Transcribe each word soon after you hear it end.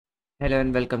Hello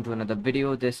and welcome to another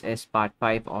video. This is part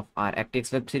 5 of our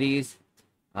Actix Web series.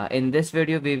 In this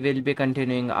video, we will be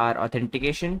continuing our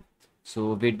authentication.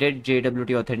 So we did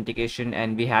JWT authentication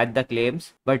and we had the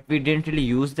claims, but we didn't really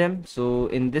use them. So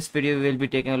in this video, we will be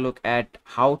taking a look at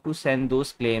how to send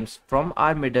those claims from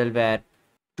our middleware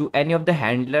to any of the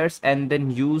handlers and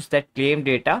then use that claim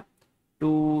data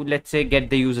to, let's say, get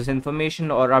the user's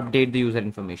information or update the user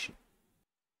information.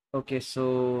 Okay,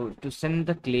 so to send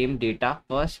the claim data,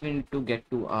 first we need to get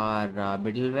to our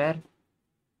middleware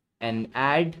and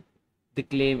add the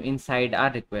claim inside our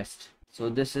request. So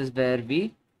this is where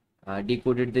we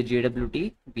decoded the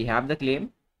JWT. We have the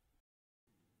claim.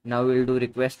 Now we'll do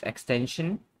request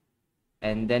extension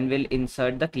and then we'll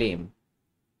insert the claim.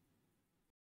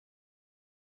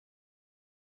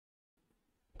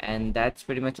 And that's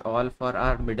pretty much all for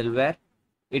our middleware.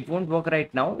 It won't work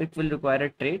right now. It will require a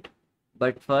trait.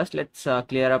 But first, let's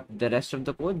clear up the rest of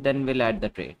the code, then we'll add the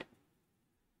trait.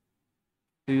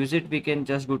 To use it, we can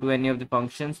just go to any of the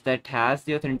functions that has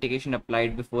the authentication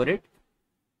applied before it.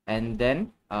 And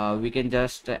then we can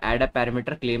just add a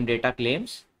parameter claim data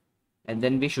claims, and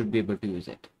then we should be able to use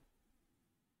it.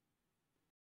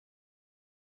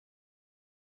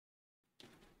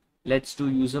 Let's do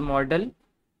user model,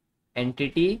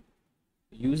 entity,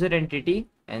 user entity,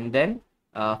 and then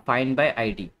find by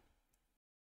ID.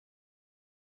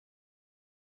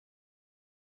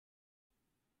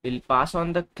 We'll pass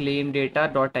on the claim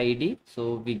data.id.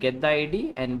 So we get the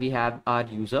ID and we have our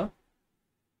user.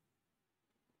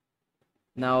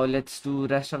 Now let's do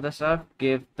rest of the stuff,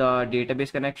 give the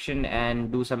database connection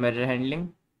and do some error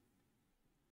handling.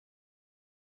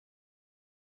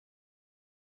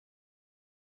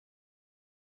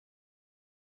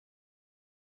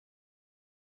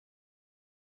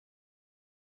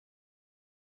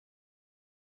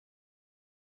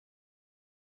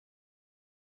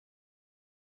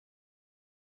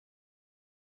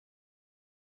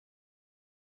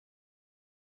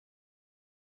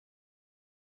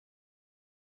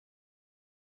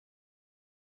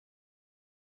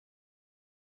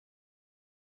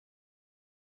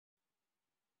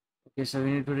 Okay, so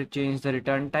we need to change the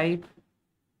return type.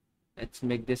 Let's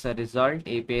make this a result,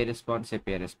 API response,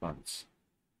 API response.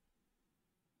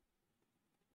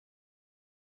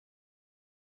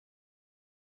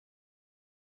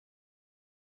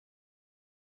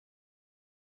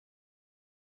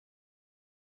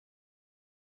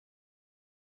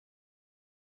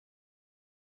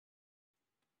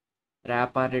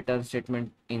 Wrap our return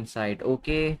statement inside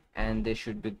OK, and this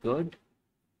should be good.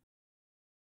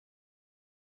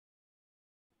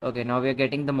 Okay, now we are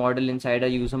getting the model inside a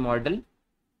user model.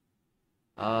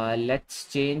 Let's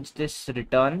change this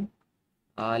return.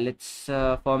 Let's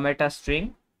format a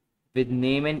string with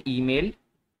name and email,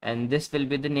 and this will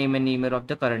be the name and email of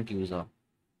the current user.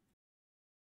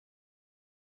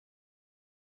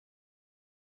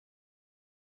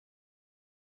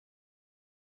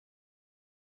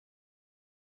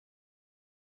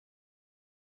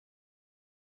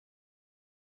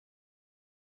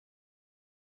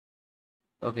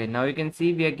 Okay, now you can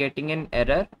see we are getting an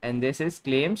error, and this is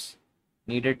claims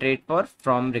need a trait for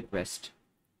from request.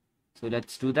 So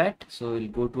let's do that. So we'll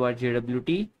go to our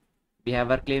JWT. We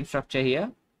have our claim structure here.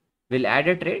 We'll add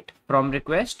a trait from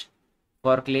request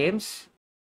for claims.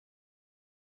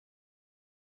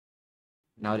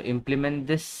 Now implement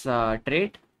this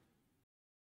trait.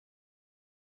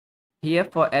 Here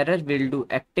for error, we'll do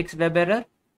Actix Web error.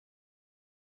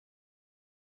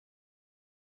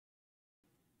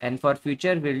 And for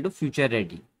future, we'll do future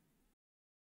ready.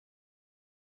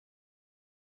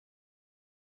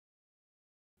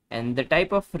 And the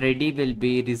type of ready will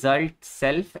be result,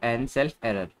 self, and self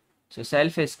error. So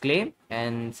self is claim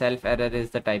and self error is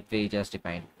the type we just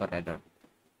defined for error.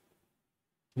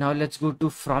 Now let's go to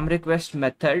from request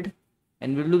method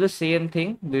and we'll do the same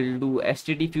thing. We'll do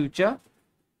std future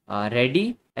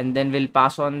ready, and then we'll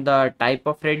pass on the type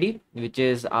of ready, which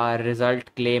is our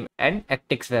result, claim, and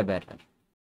Actix Web error.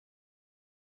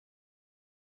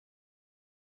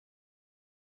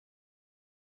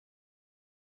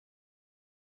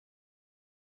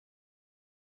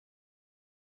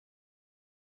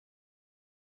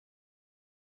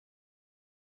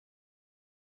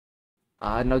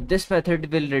 Now this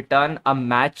method will return a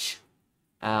match,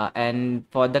 and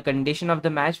for the condition of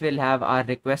the match, we'll have our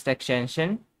request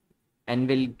extension and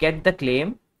we'll get the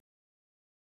claim.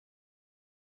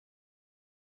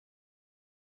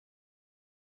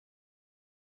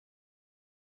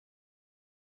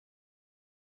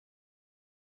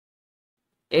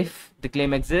 If the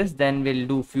claim exists, then we'll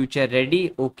do future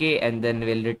ready, okay, and then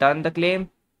we'll return the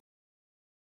claim.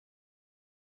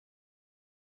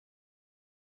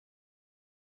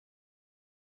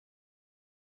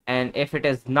 and if it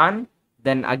is none,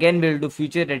 then again we'll do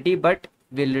future ready, but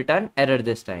we'll return error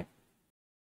this time.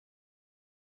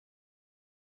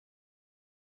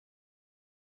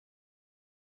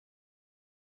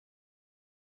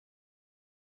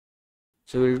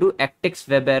 So we'll do Actix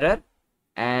Web error,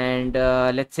 and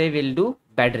let's say we'll do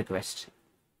bad request.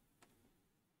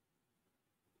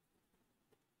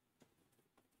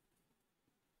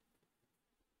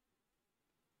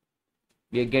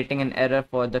 We are getting an error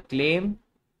for the claim.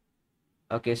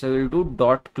 Okay, so we'll do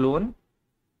dot clone.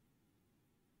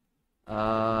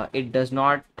 It does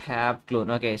not have clone.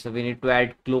 Okay, so we need to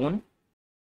add clone.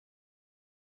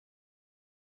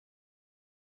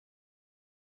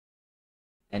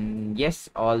 And yes,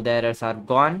 all the errors are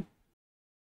gone.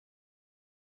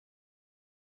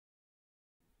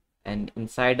 And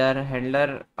inside our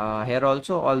handler, here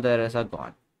also all the errors are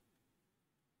gone.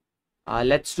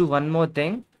 Let's do one more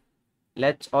thing.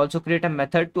 Let's also create a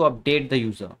method to update the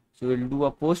user. So we'll do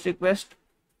a post request,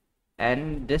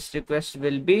 and this request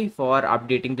will be for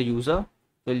updating the user.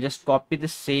 We'll just copy the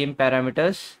same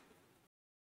parameters,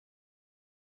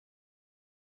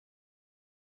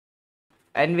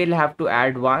 and we'll have to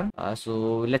add one.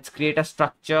 So let's create a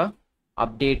structure,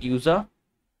 update user.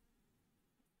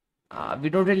 We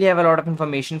don't really have a lot of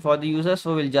information for the user,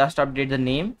 so we'll just update the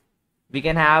name. We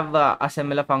can have a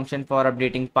similar function for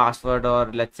updating password,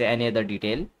 or let's say any other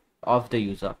detail of the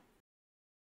user.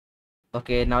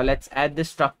 Okay, now let's add this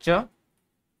structure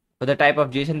for the type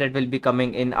of JSON that will be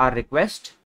coming in our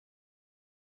request.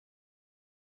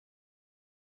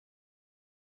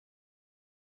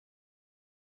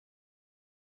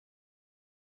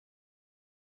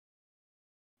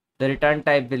 The return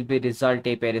type will be result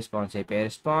API response API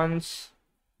response.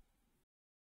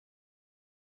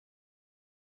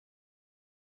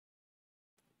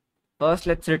 First,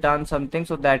 let's return something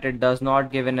so that it does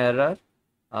not give an error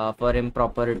for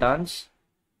improper returns.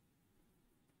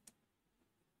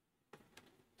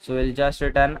 So we'll just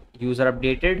return user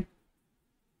updated.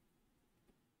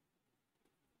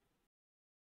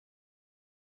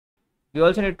 We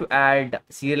also need to add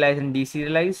serialize and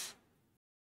deserialize.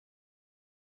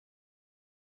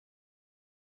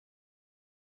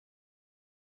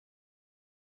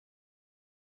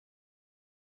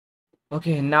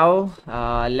 Okay, now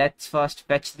let's first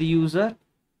fetch the user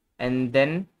and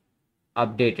then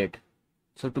update it.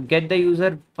 So to get the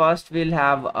user, first we'll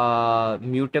have a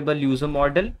mutable user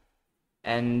model,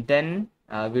 and then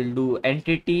we'll do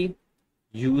entity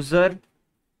user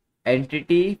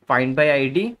entity find by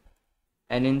id,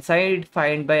 and inside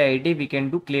find by id we can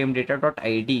do claim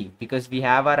data.id because we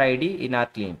have our id in our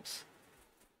claims.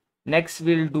 Next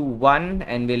we'll do one,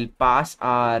 and we'll pass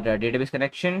our database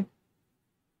connection,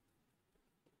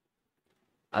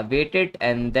 await it,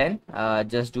 and then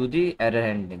just do the error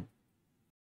handling.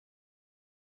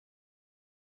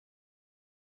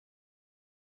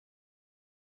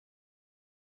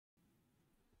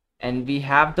 And we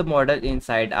have the model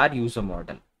inside our user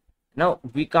model. Now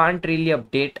we can't really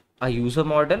update a user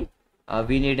model.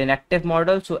 We need an active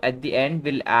model, so at the end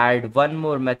we'll add one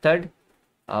more method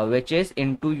which is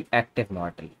into active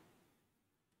model.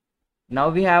 Now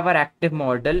we have our active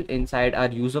model inside our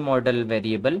user model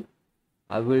variable.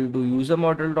 I will do user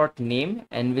model dot name,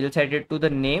 and we'll set it to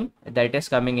the name that is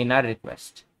coming in our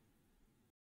request.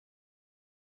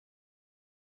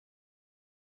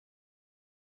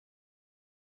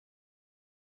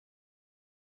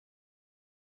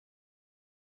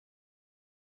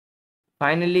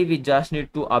 Finally, we just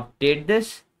need to update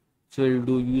this. So we'll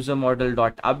do user model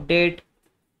dot update.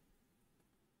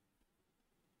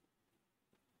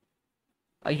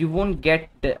 You won't get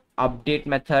the update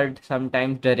method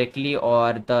sometimes directly,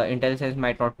 or the IntelliSense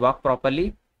might not work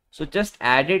properly. So just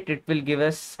add it. It will give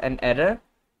us an error.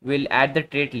 We'll add the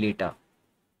trait later.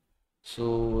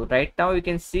 So right now you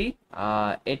can see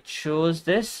it shows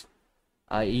this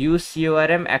use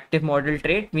CORM active model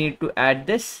trait. We need to add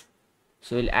this.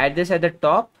 So we'll add this at the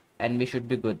top, and we should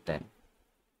be good then.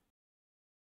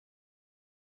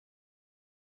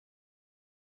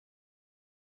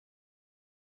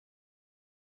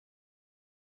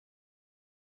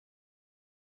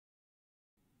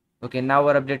 Okay, now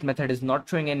our update method is not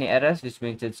showing any errors, which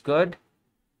means it's good.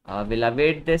 We'll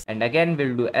await this, and again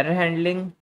we'll do error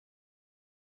handling.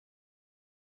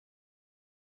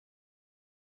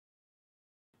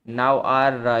 Now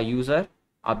our user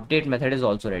update method is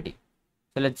also ready.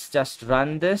 So let's just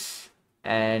run this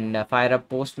and fire up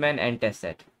Postman and test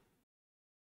it.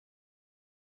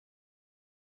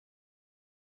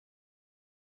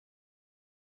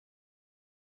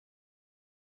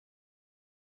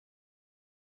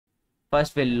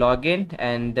 First we'll log in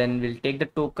and then we'll take the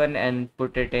token and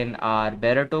put it in our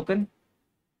bearer token.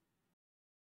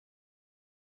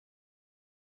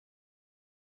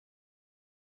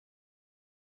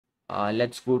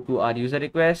 Let's go to our user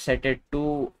request, set it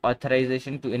to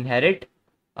authorization to inherit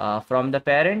from the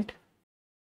parent.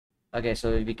 Okay,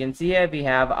 so we can see here we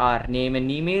have our name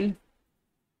and email.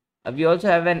 We also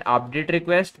have an update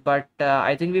request, but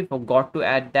I think we forgot to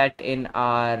add that in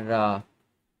our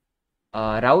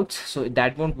routes, so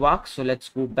that won't work. So let's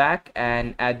go back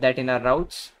and add that in our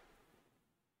routes.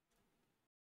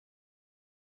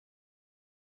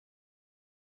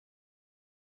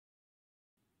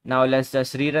 Now let's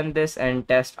just rerun this and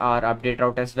test our update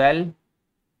route as well.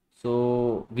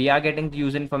 So we are getting the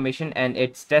user information and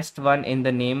it's test1 in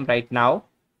the name right now.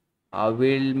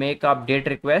 We'll make update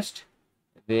request.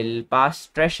 We'll pass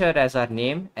treasure as our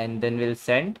name and then we'll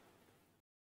send.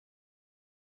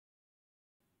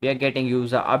 We are getting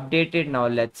user updated. Now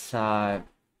let's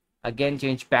again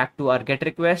change back to our get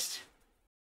request.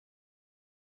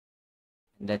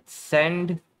 Let's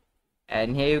send.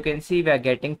 And here you can see we are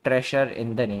getting treasure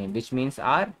in the name, which means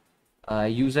our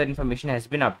user information has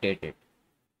been updated.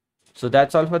 So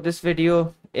that's all for this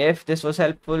video. If this was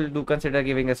helpful, do consider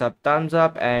giving us a thumbs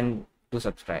up and do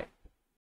subscribe.